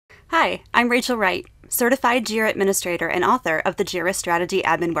Hi, I'm Rachel Wright, Certified Jira Administrator and author of the Jira Strategy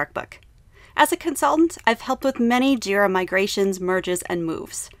Admin Workbook. As a consultant, I've helped with many Jira migrations, merges, and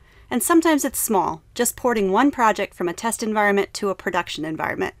moves. And sometimes it's small, just porting one project from a test environment to a production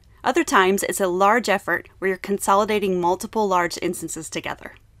environment. Other times it's a large effort where you're consolidating multiple large instances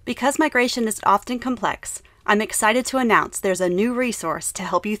together. Because migration is often complex, I'm excited to announce there's a new resource to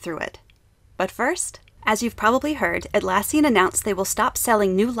help you through it. But first, as you've probably heard, Atlassian announced they will stop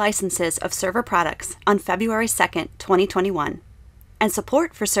selling new licenses of server products on February 2nd, 2021. And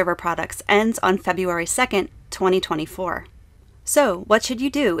support for server products ends on February 2nd, 2024. So, what should you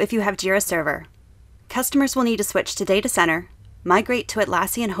do if you have Jira Server? Customers will need to switch to Data Center, migrate to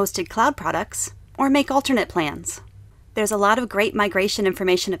Atlassian-hosted cloud products, or make alternate plans. There's a lot of great migration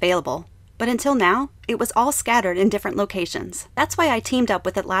information available, but until now, it was all scattered in different locations. That's why I teamed up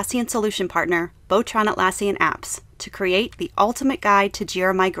with Atlassian solution partner, Botron Atlassian Apps, to create the ultimate guide to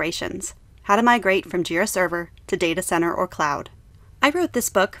Jira Migrations, how to migrate from Jira Server to Data Center or Cloud. I wrote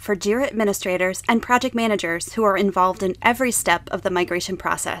this book for Jira administrators and project managers who are involved in every step of the migration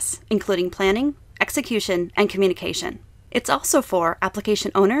process, including planning, execution, and communication. It's also for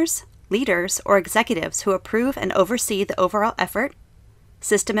application owners, leaders, or executives who approve and oversee the overall effort,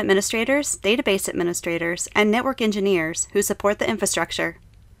 system administrators, database administrators, and network engineers who support the infrastructure,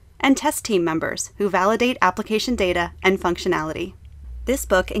 and test team members who validate application data and functionality. This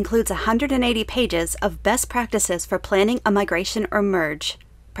book includes 180 pages of best practices for planning a migration or merge,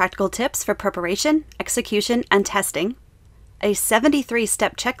 practical tips for preparation, execution, and testing, a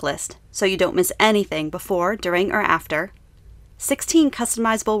 73-step checklist so you don't miss anything before, during, or after, 16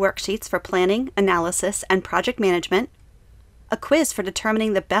 customizable worksheets for planning, analysis, and project management, a quiz for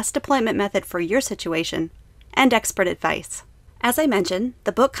determining the best deployment method for your situation, and expert advice. As I mentioned,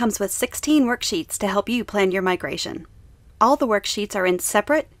 the book comes with 16 worksheets to help you plan your migration. All the worksheets are in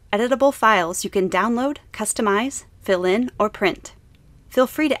separate, editable files you can download, customize, fill in, or print. Feel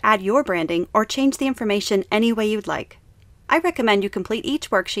free to add your branding or change the information any way you'd like. I recommend you complete each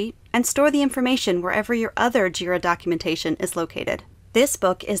worksheet and store the information wherever your other Jira documentation is located. This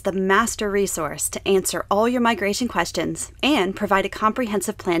book is the master resource to answer all your migration questions and provide a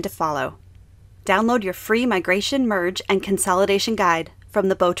comprehensive plan to follow. Download your free migration, merge, and consolidation guide from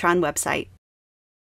the Botron website.